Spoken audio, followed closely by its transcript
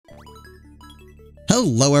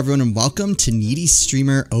Hello everyone and welcome to Needy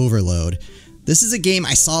Streamer Overload. This is a game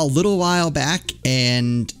I saw a little while back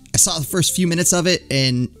and I saw the first few minutes of it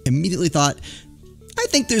and immediately thought, I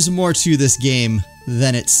think there's more to this game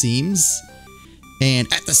than it seems. And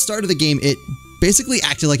at the start of the game, it basically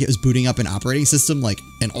acted like it was booting up an operating system, like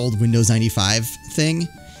an old Windows 95 thing.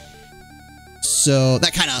 So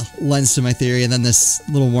that kind of lends to my theory, and then this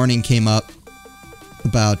little warning came up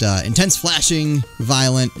about intense flashing,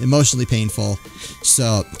 violent, emotionally painful.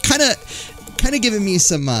 So kind of giving me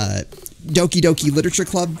some Doki Doki Literature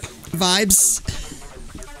Club vibes.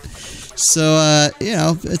 So you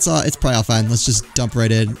know, it's probably all fine. Let's just jump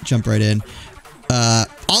right in.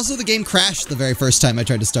 Also, the game crashed the very first time I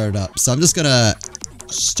tried to start it up, so I'm just gonna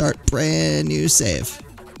start brand new save.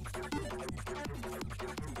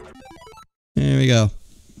 There we go.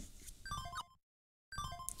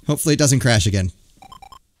 Hopefully it doesn't crash again.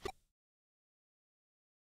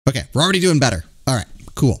 Okay, we're already doing better. Alright,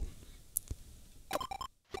 cool.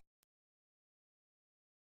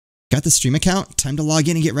 Got the stream account? Time to log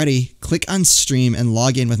in and get ready. Click on stream and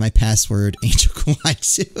log in with my password, Angel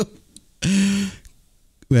Kawaii 2.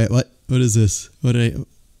 Wait, what? What is this? What?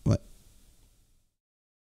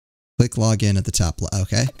 Click log in at the top.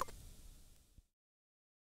 Okay.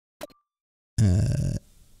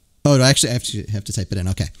 Oh, no, actually, I have to type it in.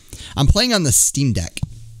 Okay. I'm playing on the Steam Deck.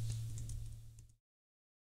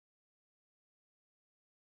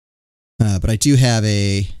 But I do have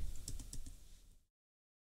a...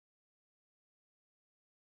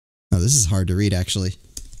 Oh, this is hard to read, actually.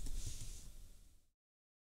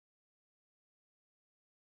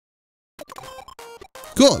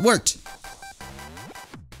 Cool, it worked!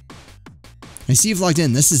 I see you've logged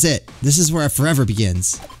in. This is it. This is where our forever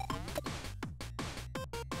begins.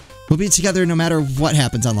 We'll be together no matter what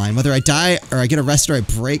happens online. Whether I die, or I get arrested, or I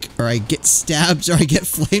break, or I get stabbed, or I get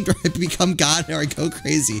flamed, or I become God, or I go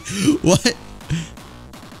crazy. What?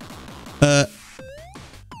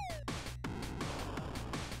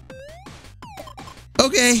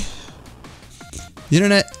 Okay. The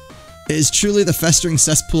internet is truly the festering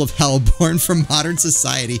cesspool of hell born from modern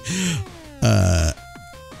society. But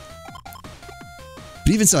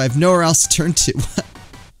even so, I have nowhere else to turn to.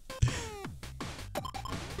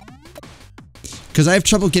 Because I have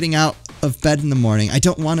trouble getting out of bed in the morning. I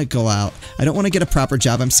don't want to go out. I don't want to get a proper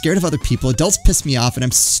job. I'm scared of other people. Adults piss me off and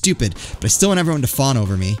I'm stupid, but I still want everyone to fawn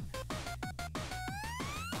over me.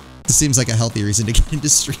 This seems like a healthy reason to get into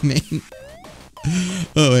streaming.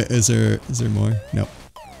 Oh, wait, is there more? Nope.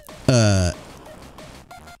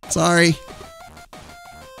 Sorry.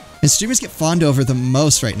 And streamers get fawned over the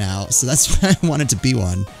most right now, so that's why I wanted to be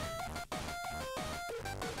one.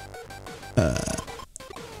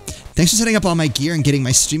 Thanks for setting up all my gear and getting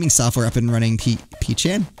my streaming software up and running,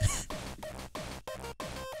 P-chan.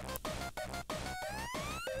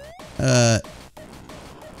 When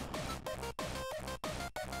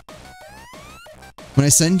I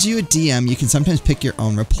send you a DM, you can sometimes pick your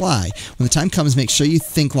own reply. When the time comes, make sure you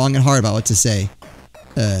think long and hard about what to say.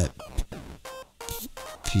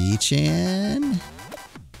 P-chan?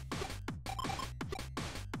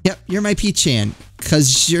 Yep, you're my P-chan,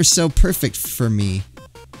 'cause you're so perfect for me.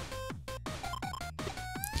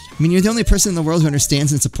 I mean, you're the only person in the world who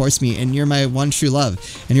understands and supports me, and you're my one true love.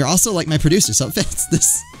 And you're also like my producer, so it fits.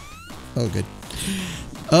 This... Oh, good.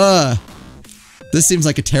 This seems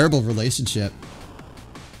like a terrible relationship.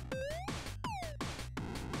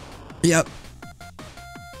 Yep.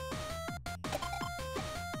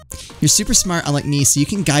 You're super smart, unlike me, so you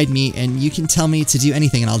can guide me, and you can tell me to do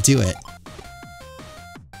anything, and I'll do it.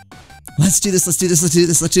 Let's do this, let's do this, let's do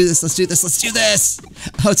this, let's do this, let's do this, let's do this!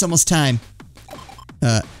 Oh, it's almost time.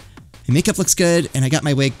 My makeup looks good, and I got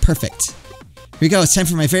my wig perfect. Here we go, it's time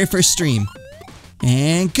for my very first stream.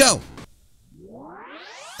 And go!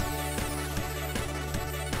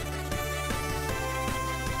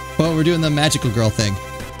 Well, we're doing the magical girl thing.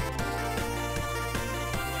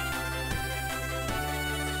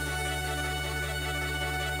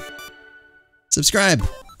 Subscribe!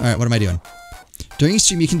 Alright, what am I doing? During your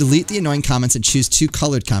stream, you can delete the annoying comments and choose 2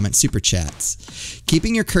 colored comment super chats.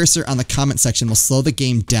 Keeping your cursor on the comment section will slow the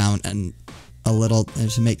game down and a little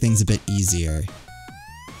to make things a bit easier.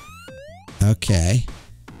 Okay.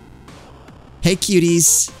 Hey,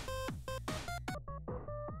 cuties!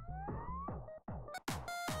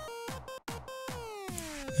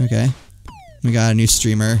 Okay. We got a new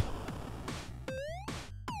streamer.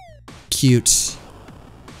 Cute.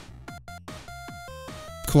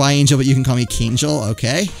 Kawaii Angel, but you can call me Kangel,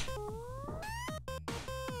 okay.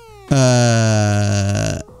 Do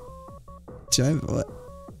I, what?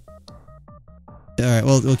 Alright,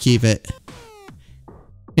 we'll keep it.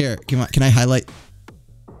 Here, can I highlight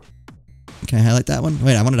Can I highlight that one?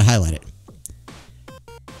 Wait, I wanted to highlight it.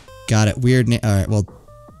 Got it. Weird name. Alright, well.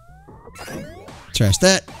 Trash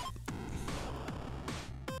that.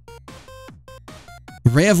 A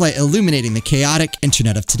ray of light illuminating the chaotic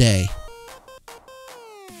internet of today.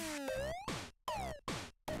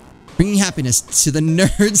 Bringing happiness to the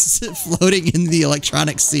nerds floating in the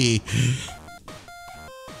electronic sea.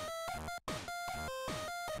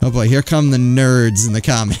 Oh boy, here come the nerds in the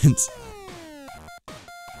comments.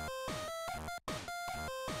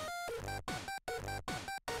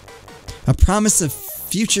 A promise of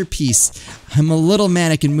future peace. I'm a little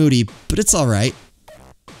manic and moody, but it's alright.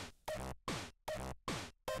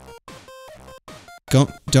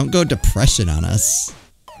 Don't go depression on us.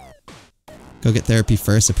 Go get therapy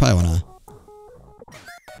first. I probably wanna...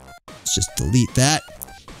 Let's just delete that.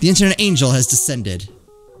 The internet angel has descended.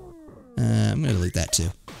 I'm gonna delete that too.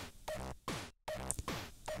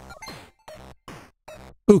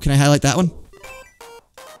 Ooh, can I highlight that one?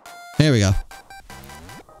 There we go.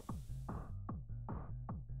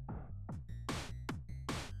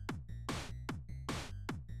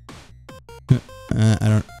 I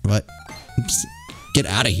don't... What? Oops. Get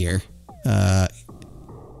out of here. I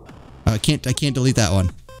can't delete that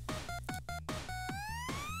one.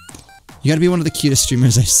 You gotta be one of the cutest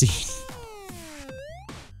streamers I've seen.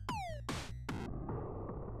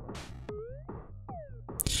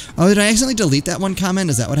 Oh, did I accidentally delete that one comment?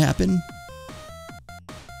 Is that what happened?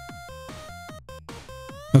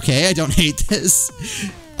 Okay, I don't hate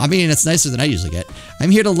this. I mean, it's nicer than I usually get.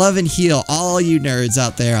 I'm here to love and heal all you nerds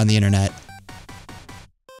out there on the internet.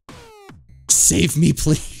 Save me,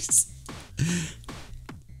 please.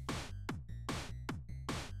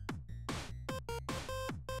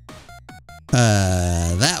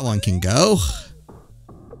 That one can go.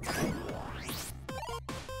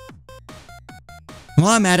 While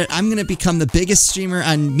I'm at it, I'm gonna become the biggest streamer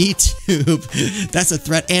on MeTube. That's a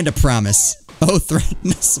threat and a promise. Oh,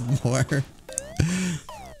 threaten us more.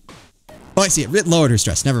 Oh, I see it. It lowered her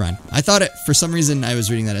stress. Never mind. I thought it, for some reason, I was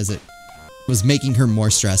reading that as it was making her more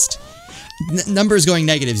stressed. Numbers going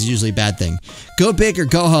negative is usually a bad thing. Go big or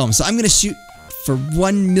go home. So I'm gonna shoot for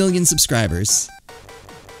 1 million subscribers.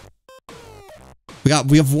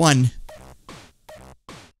 We have one.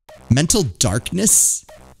 Mental darkness?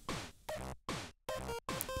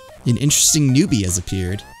 An interesting newbie has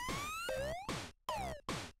appeared.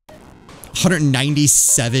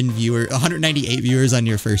 198 viewers on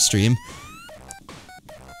your first stream.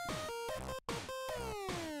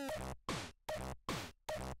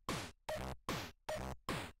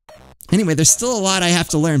 Anyway, there's still a lot I have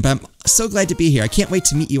to learn, but I'm so glad to be here. I can't wait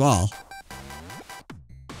to meet you all.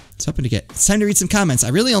 It's hoping to get... It's time to read some comments. I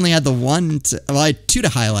really only had the one to... Well, I had two to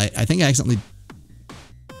highlight. I think I accidentally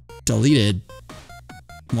deleted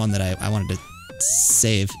one that I wanted to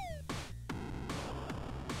save.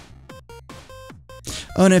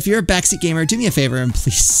 Oh, and if you're a backseat gamer, do me a favor and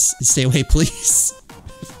please stay away, please.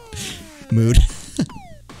 Mood.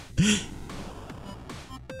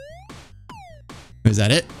 Is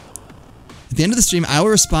that it? At the end of the stream, I will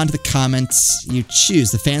respond to the comments you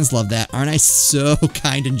choose. The fans love that. Aren't I so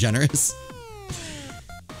kind and generous?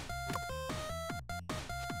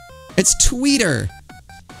 It's Tweeter!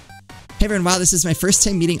 Hey everyone, wow, this is my first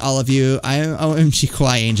time meeting all of you. I'm OMG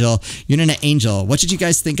Kawaii Angel. You're an angel. What did you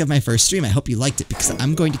guys think of my first stream? I hope you liked it because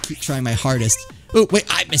I'm going to keep trying my hardest. Oh, wait,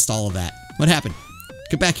 I missed all of that. What happened?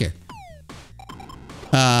 Get back here.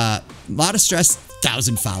 Lot of stress,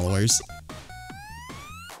 1,000 followers.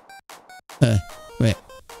 Wait.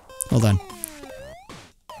 Hold on.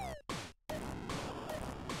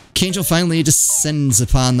 Angel finally descends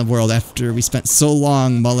upon the world after we spent so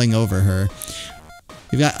long mulling over her.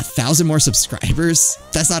 We've got 1,000 more subscribers?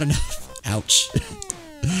 That's not enough. Ouch.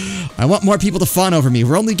 I want more people to fawn over me.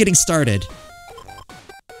 We're only getting started.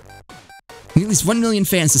 I need at least 1 million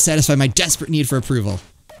fans to satisfy my desperate need for approval.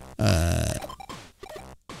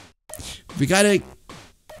 We gotta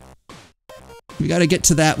get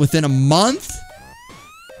to that within a month?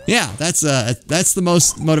 Yeah, that's the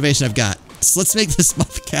most motivation I've got. So let's make this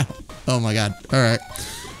month count. Oh my god. Alright.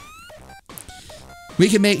 We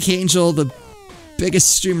can make Angel the biggest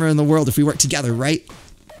streamer in the world if we work together, right?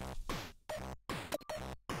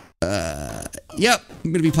 Yep.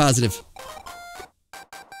 I'm gonna be positive.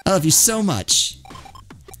 I love you so much.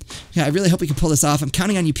 Yeah, I really hope we can pull this off. I'm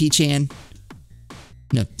counting on you, P-chan.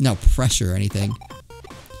 No pressure or anything.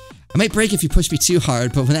 I might break if you push me too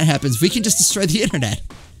hard, but when that happens, we can just destroy the internet.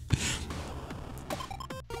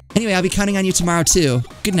 Anyway, I'll be counting on you tomorrow too.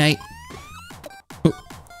 Good night.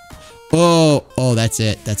 Oh, that's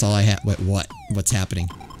it. That's all I have. Wait, what? What's happening?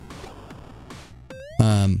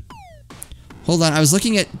 Hold Hold on, I was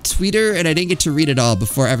looking at Twitter and I didn't get to read it all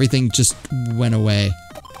before everything just went away.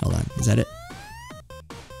 Hold on, is that it?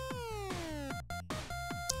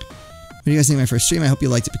 What do you guys think of my first stream? I hope you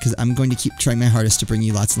liked it because I'm going to keep trying my hardest to bring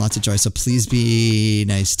you lots and lots of joy, so please be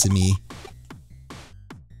nice to me.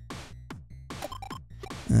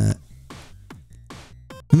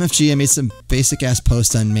 MFG, I made some basic ass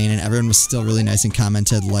post on main and everyone was still really nice and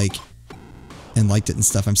commented like and liked it and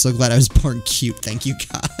stuff. I'm so glad I was born cute. Thank you,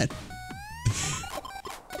 God.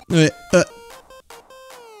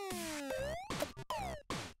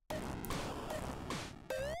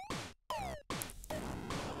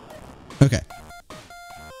 Okay.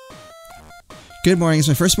 Good morning. It's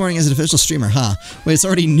my first morning as an official streamer, huh? Wait, it's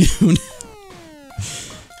already noon.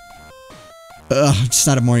 Ugh, I'm just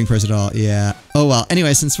not a morning person at all. Yeah. Oh well.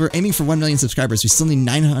 Anyway, since we're aiming for 1 million subscribers, we still need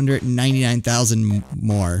 999,000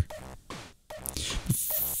 more.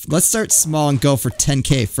 Let's start small and go for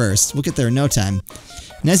 10K first. We'll get there in no time.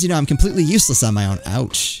 And as you know, I'm completely useless on my own.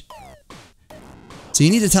 Ouch. So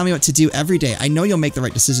you need to tell me what to do every day. I know you'll make the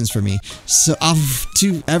right decisions for me. So I'll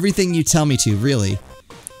do everything you tell me to, really.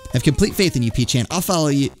 I have complete faith in you, P-Chan. I'll follow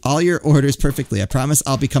you, all your orders perfectly. I promise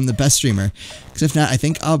I'll become the best streamer. Because if not, I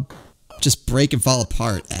think I'll just break and fall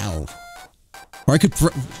apart. Ow. Or I could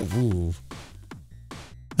ooh.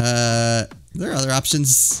 There are other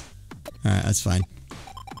options. Alright, that's fine.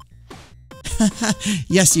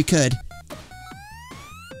 Yes, you could.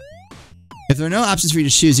 If there are no options for you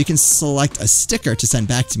to choose, you can select a sticker to send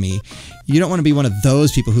back to me. You don't want to be one of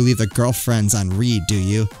those people who leave their girlfriends on read, do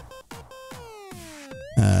you?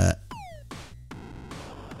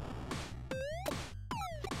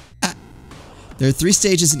 There are 3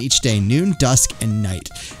 stages in each day, noon, dusk, and night.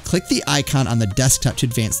 Click the icon on the desktop to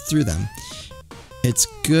advance through them. It's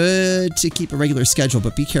good to keep a regular schedule,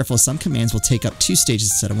 but be careful, some commands will take up 2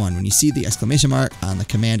 stages instead of 1. When you see the exclamation mark on the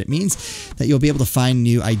command, it means that you'll be able to find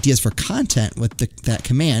new ideas for content with that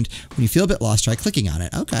command. When you feel a bit lost, try clicking on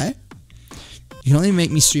it. Okay. You can only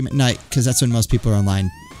make me stream at night, because that's when most people are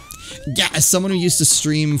online. Yeah, as someone who used to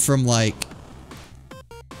stream from like...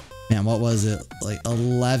 Man, what was it? Like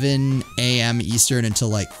 11 a.m. Eastern until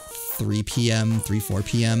like 3 p.m., 4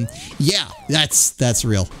 p.m. Yeah, that's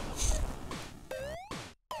real.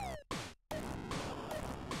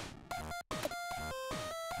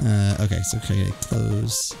 Okay, so can I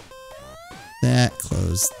close that.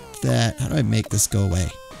 How do I make this go away?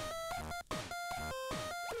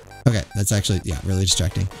 Okay, that's actually, yeah, really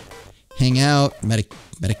distracting. Hang out,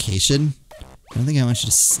 medication. I don't think I want you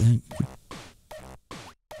to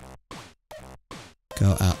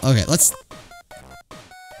go out. Okay,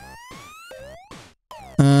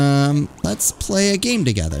 let's play a game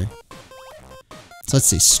together. So let's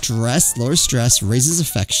see, stress, lower stress, raises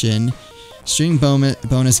affection, streaming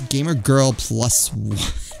bonus, gamer girl +1.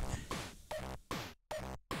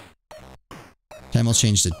 Time will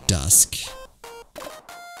change to dusk.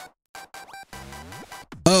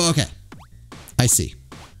 Oh, okay. I see.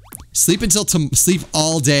 Sleep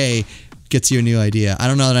all day gets you a new idea. I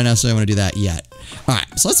don't know that I necessarily want to do that yet.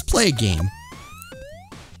 Alright, so let's play a game.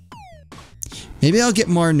 Maybe I'll get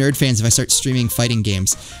more nerd fans if I start streaming fighting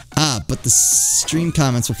games. Ah, but the stream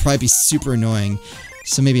comments will probably be super annoying,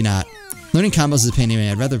 so maybe not. Learning combos is a pain in the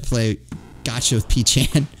ass. I'd rather play Gacha with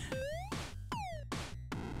P-Chan.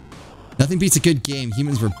 Nothing beats a good game.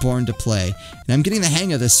 Humans were born to play. And I'm getting the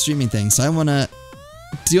hang of this streaming thing, so I want to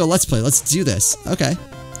do a let's play. Let's do this. Okay.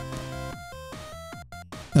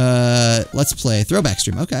 Let's play throwback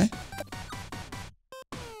stream. Okay.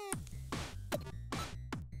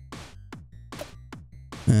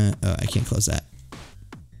 Oh, I can't close that.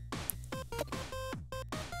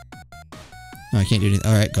 Oh, I can't do anything.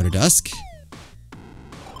 Alright, go to dusk.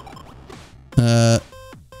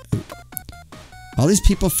 All these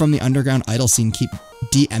people from the underground idol scene keep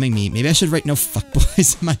DMing me. Maybe I should write no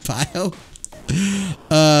fuckboys in my bio.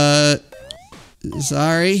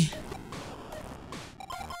 Sorry.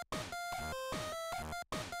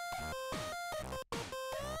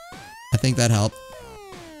 I think that helped.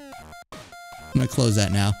 I'm gonna close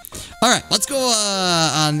that now. Alright, let's go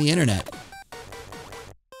on the internet.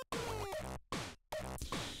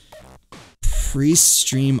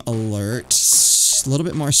 Pre-stream alert. A little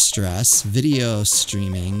bit more stress. Video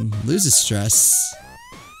streaming. Loses stress.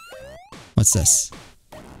 What's this?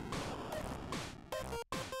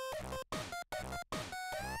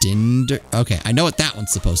 Dinder. Okay, I know what that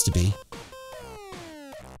one's supposed to be.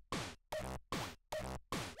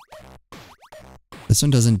 This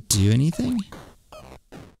one doesn't do anything?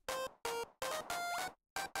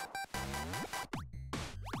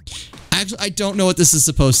 Actually, I don't know what this is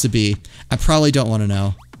supposed to be. I probably don't want to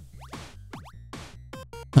know.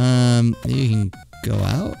 Maybe you can go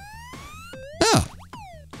out? Oh.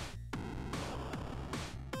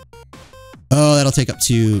 Oh, that'll take up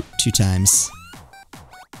two times.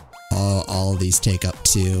 Oh, all of these take up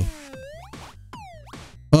 2.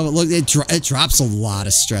 Oh, but look, it drops a lot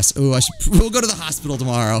of stress. Oh, we'll go to the hospital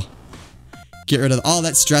tomorrow. Get rid of all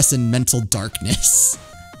that stress and mental darkness.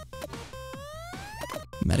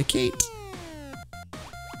 Medicate?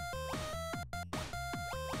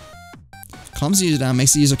 Calms the user down,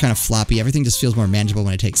 makes the user kind of floppy. Everything just feels more manageable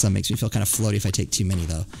when I take some. Makes me feel kind of floaty if I take too many,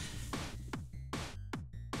 though.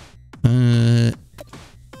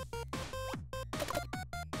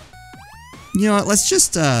 You know what? Let's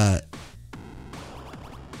just go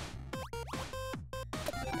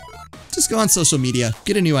on social media.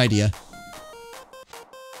 Get a new idea.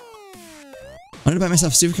 I wanted to buy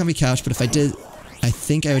myself a super comfy couch, but if I did, I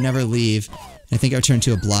think I would never leave. I think I would turn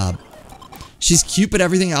into a blob. She's cute, but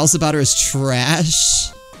everything else about her is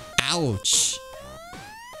trash. Ouch.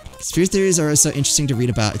 Conspiracy theories are so interesting to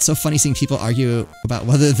read about. It's so funny seeing people argue about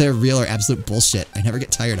whether they're real or absolute bullshit. I never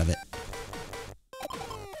get tired of it.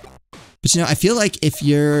 But you know, I feel like if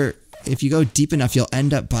you go deep enough, you'll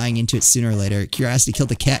end up buying into it sooner or later. Curiosity killed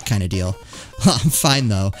the cat kind of deal. I'm fine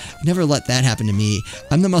though. I never let that happen to me.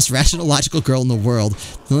 I'm the most rational, logical girl in the world.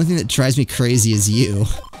 The only thing that drives me crazy is you.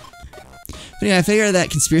 But yeah, I figured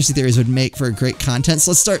that conspiracy theories would make for great content,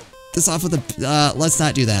 so let's start this off with a, let's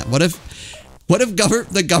not do that. What if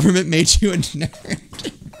the government made you a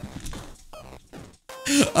nerd?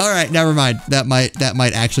 Alright, never mind. That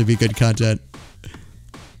might actually be good content.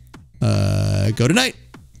 Go to night.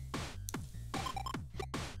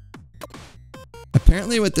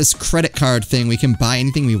 Apparently with this credit card thing, we can buy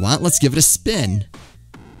anything we want. Let's give it a spin.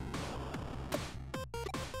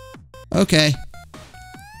 Okay.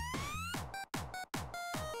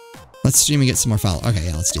 Let's stream and get some more followers. Okay,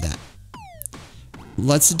 yeah, let's do that.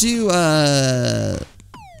 Let's do, let's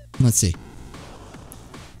see.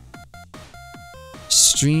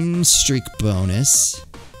 Stream streak bonus.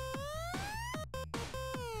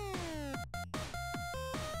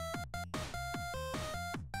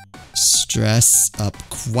 Stress up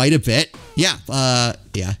quite a bit. Yeah,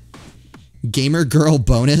 yeah. Gamer girl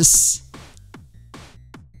bonus.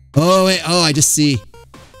 Oh, wait, oh, I just see.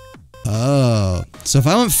 Oh, so if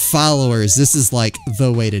I want followers, this is like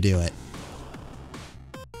the way to do it.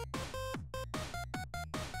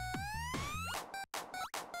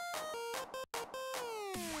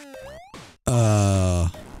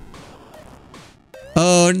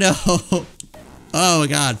 Oh no. Oh my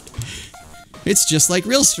god. It's just like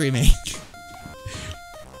real streaming.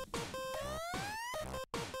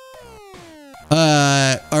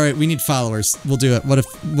 Alright, we need followers. We'll do it. What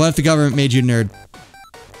if the government made you a nerd?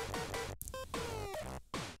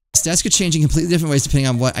 Stats could change in completely different ways depending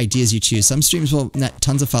on what ideas you choose. Some streams will net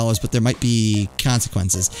tons of followers, but there might be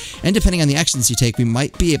consequences. And depending on the actions you take, we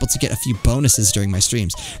might be able to get a few bonuses during my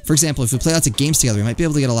streams. For example, if we play lots of games together, we might be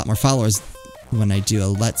able to get a lot more followers when I do a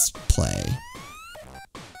Let's Play.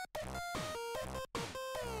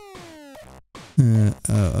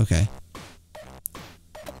 Oh, okay.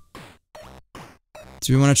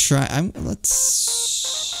 Do we want to try? Let's...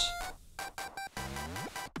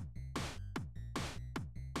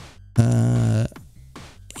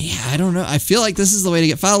 Yeah, I don't know. I feel like this is the way to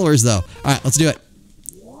get followers, though. Alright, let's do it.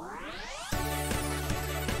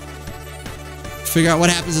 Figure out what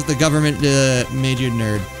happens if the government made you a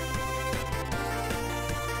nerd.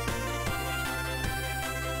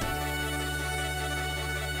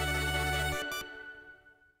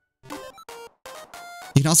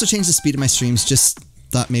 You can also change the speed of my streams. Just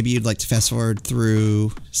thought maybe you'd like to fast forward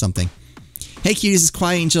through something. Hey cuties, this is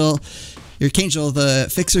Quiet Angel. You're Kangel, the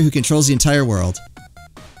fixer who controls the entire world.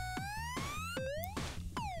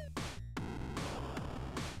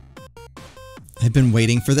 I've been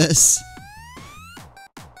waiting for this.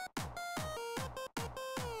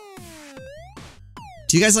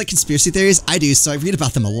 Do you guys like conspiracy theories? I do, so I read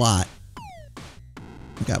about them a lot.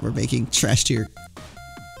 Oh god, we're making trash tier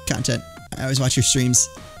content. I always watch your streams.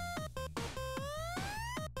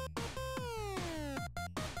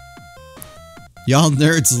 Y'all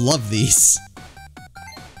nerds love these.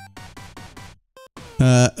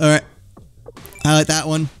 Alright. I like that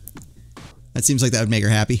one. That seems like that would make her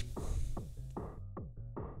happy.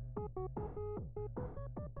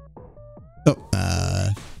 Oh,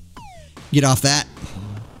 get off that.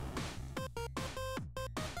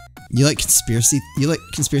 You like conspiracy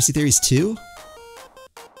theories too?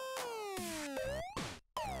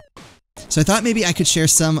 So I thought maybe I could share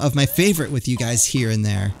some of my favorite with you guys here and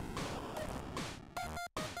there.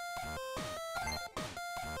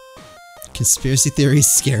 Conspiracy theories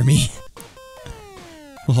scare me.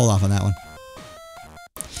 We'll hold off on that one.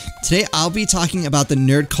 Today, I'll be talking about the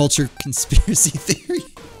nerd culture conspiracy theory.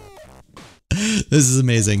 This is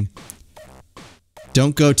amazing.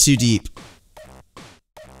 Don't go too deep.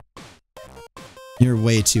 You're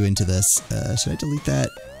way too into this. Should I delete that?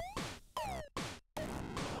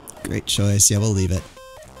 Great choice. Yeah, we'll leave it.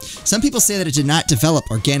 Some people say that it did not develop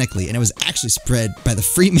organically and it was actually spread by the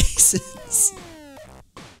Freemasons.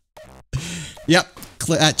 Yep,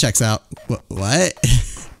 that checks out. What?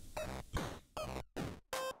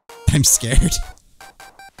 I'm scared.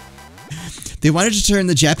 They wanted to turn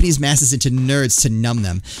the Japanese masses into nerds to numb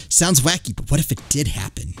them. Sounds wacky, but what if it did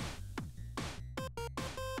happen?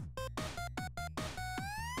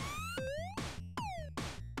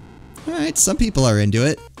 Alright, some people are into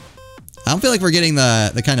it. I don't feel like we're getting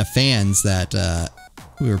the kind of fans that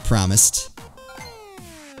we were promised.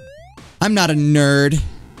 I'm not a nerd.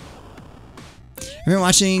 Everyone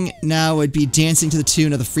watching now would be dancing to the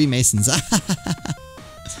tune of the Freemasons.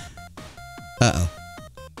 Uh-oh.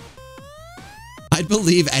 I'd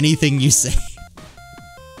believe anything you say.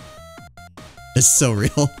 It's so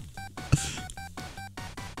real.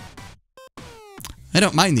 I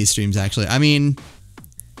don't mind these streams, actually. I mean,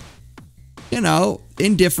 you know,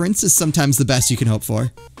 indifference is sometimes the best you can hope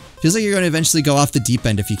for. Feels like you're going to eventually go off the deep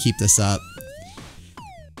end if you keep this up.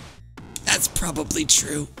 That's probably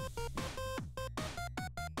true.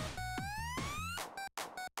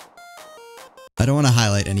 I don't want to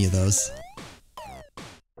highlight any of those.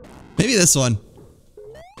 Maybe this one.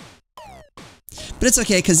 But it's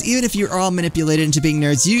okay, because even if you're all manipulated into being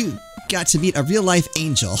nerds, you got to meet a real-life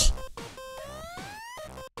angel.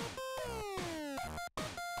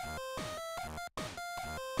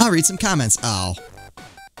 I'll read some comments. Oh.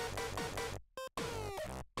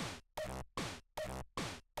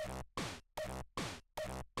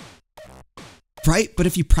 Right, but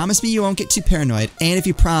if you promise me you won't get too paranoid, and if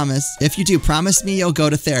you do promise me you'll go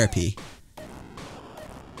to therapy.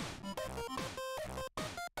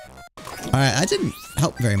 Alright, that didn't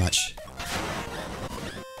help very much.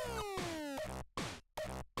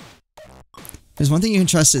 There's one thing you can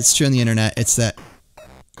trust that's true on the internet, it's that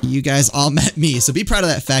you guys all met me, so be proud of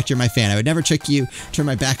that fact you're my fan. I would never trick you, turn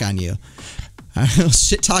my back on you. I'll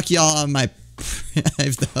shit talk y'all on my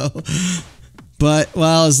private though. But,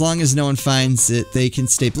 well, as long as no one finds it, they can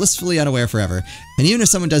stay blissfully unaware forever. And even if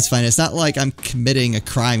someone does find it, it's not like I'm committing a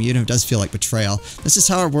crime, even if it does feel like betrayal. That's just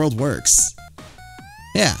how our world works.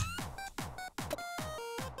 Yeah.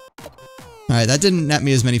 Alright, that didn't net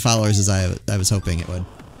me as many followers as I was hoping it would.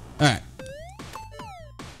 Alright.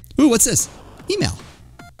 Ooh, what's this? Email.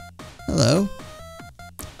 Hello.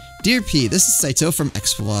 Dear P, this is Saito from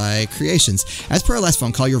XY Creations. As per our last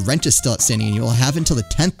phone call, your rent is still outstanding and you will have until the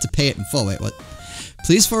 10th to pay it in full. Wait, what?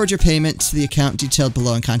 Please forward your payment to the account detailed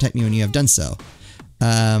below and contact me when you have done so.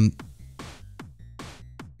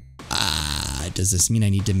 Does this mean I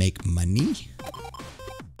need to make money?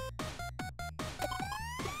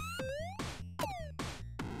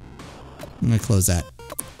 I'm gonna close that.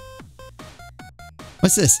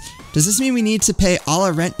 What's this? Does this mean we need to pay all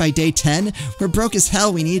our rent by day 10? We're broke as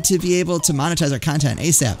hell. We need to be able to monetize our content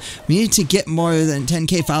ASAP. We need to get more than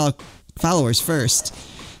 10k followers first.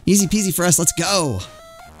 Easy peasy for us. Let's go.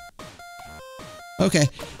 Okay.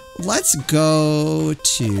 Let's go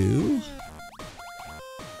to...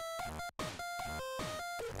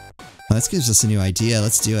 Well, this gives us a new idea.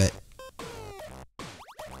 Let's do it.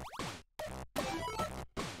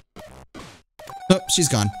 Oh, she's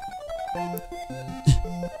gone.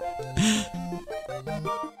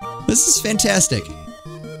 This is fantastic.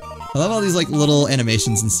 I love all these like little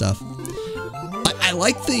animations and stuff. I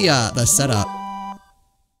like the setup.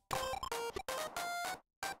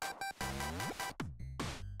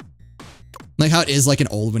 Like how it is like an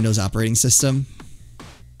old Windows operating system.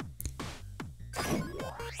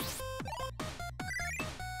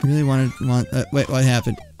 Really want wait, what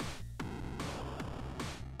happened?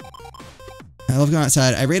 I love going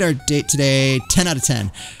outside. I rate our date today 10 out of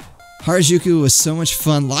 10. Harajuku was so much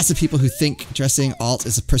fun. Lots of people who think dressing alt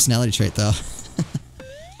is a personality trait, though.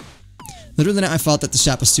 Literally not my fault that the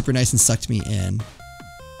shop was super nice and sucked me in.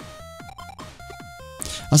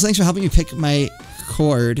 Also, thanks for helping me pick my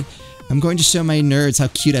cord. I'm going to show my nerds how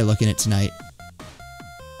cute I look in it tonight.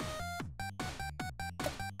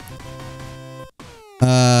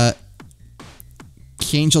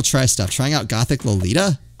 Angel try stuff. Trying out Gothic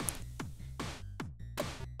Lolita?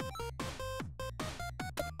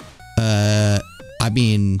 I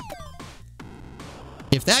mean,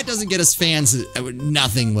 if that doesn't get us fans,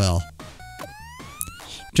 nothing will.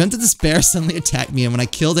 Dreamt that this bear suddenly attacked me, and when I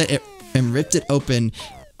killed it, and ripped it open,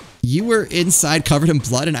 You were inside covered in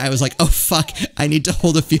blood, and I was like, oh fuck, I need to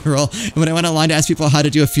hold a funeral. And when I went online to ask people how to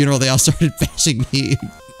do a funeral, they all started bashing me.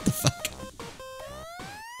 What the fuck?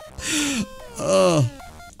 Oh.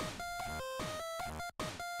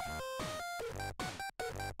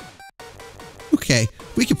 Okay,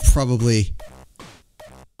 we could probably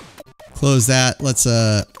close that. Let's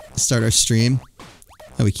start our stream.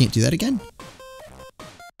 Oh, we can't do that again?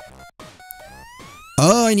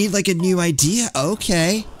 Oh, I need like a new idea.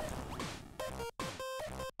 Okay.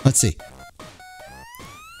 Let's see.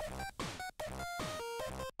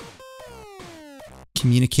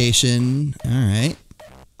 Communication. All right.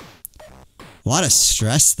 A lot of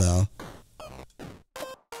stress though.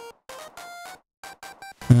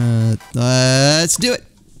 Let's do it.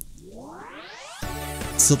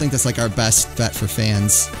 Still think that's like our best bet for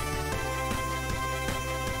fans.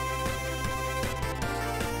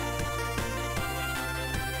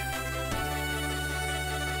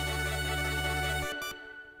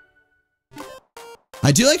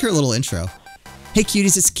 I do like her little intro. Hey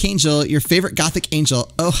cuties, it's Kangel, your favorite gothic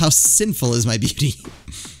angel. Oh, how sinful is my beauty.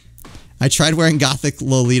 I tried wearing gothic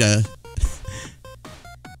Lolita.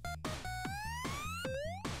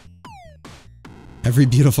 Every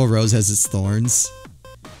beautiful rose has its thorns.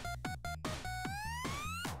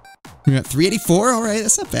 We're at 384? Alright,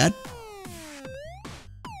 that's not bad.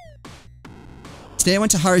 Today I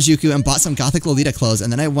went to Harajuku and bought some gothic Lolita clothes,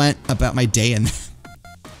 and then I went about my day in them.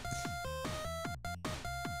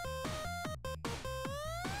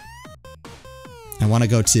 I want to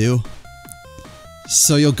go too.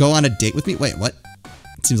 So you'll go on a date with me? Wait, what?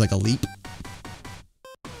 It seems like a leap.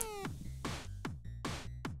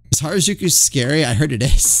 Is Harajuku scary? I heard it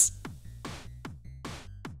is.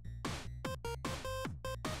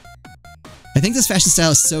 I think this fashion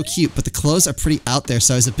style is so cute, but the clothes are pretty out there,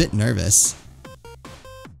 so I was a bit nervous.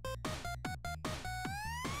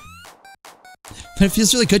 But it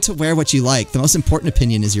feels really good to wear what you like. The most important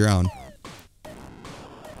opinion is your own.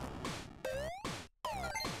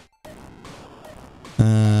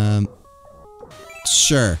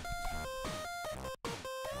 Sure.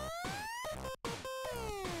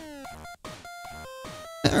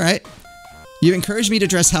 Alright. You encourage me to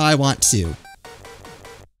dress how I want to.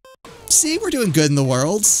 See, we're doing good in the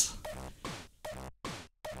world.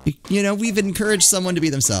 You know, we've encouraged someone to be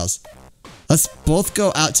themselves. Let's both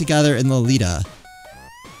go out together in Lolita.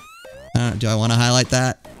 Do I want to highlight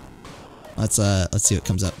that? Let's see what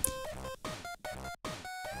comes up.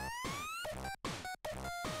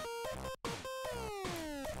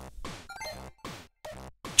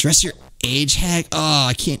 Dress your age, hag. Oh,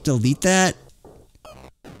 I can't delete that.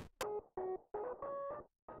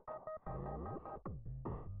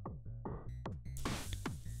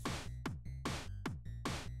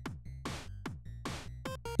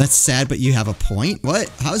 That's sad, but you have a point? What?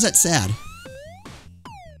 How is that sad?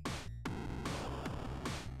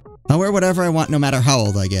 I'll wear whatever I want no matter how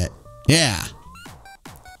old I get. Yeah.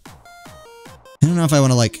 I don't know if I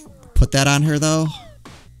want to, like, put that on her, though.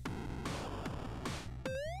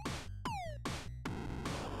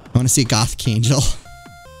 I want to see Goth Kangel.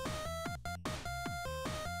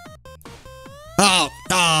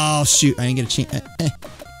 Oh, shoot. I didn't get a chance.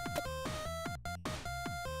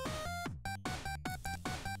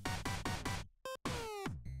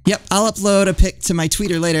 Yep, I'll upload a pic to my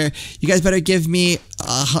Twitter later. You guys better give me,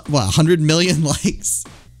 100 million likes?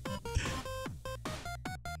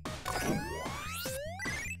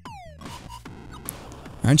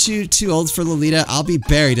 Aren't you too old for Lolita? I'll be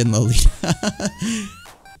buried in Lolita.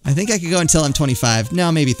 I think I could go until I'm 25.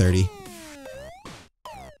 No, maybe 30.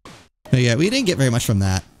 But yeah, we didn't get very much from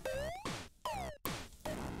that.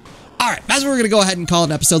 Alright, that's what we're going to go ahead and call it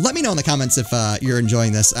an episode. Let me know in the comments if you're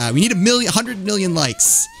enjoying this. We need 100 million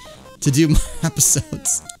likes to do more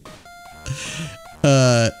episodes.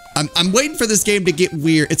 I'm waiting for this game to get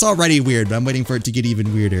weird. It's already weird, but I'm waiting for it to get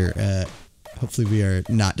even weirder. Hopefully we are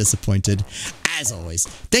not disappointed. As always,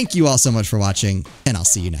 thank you all so much for watching, and I'll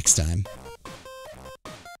see you next time.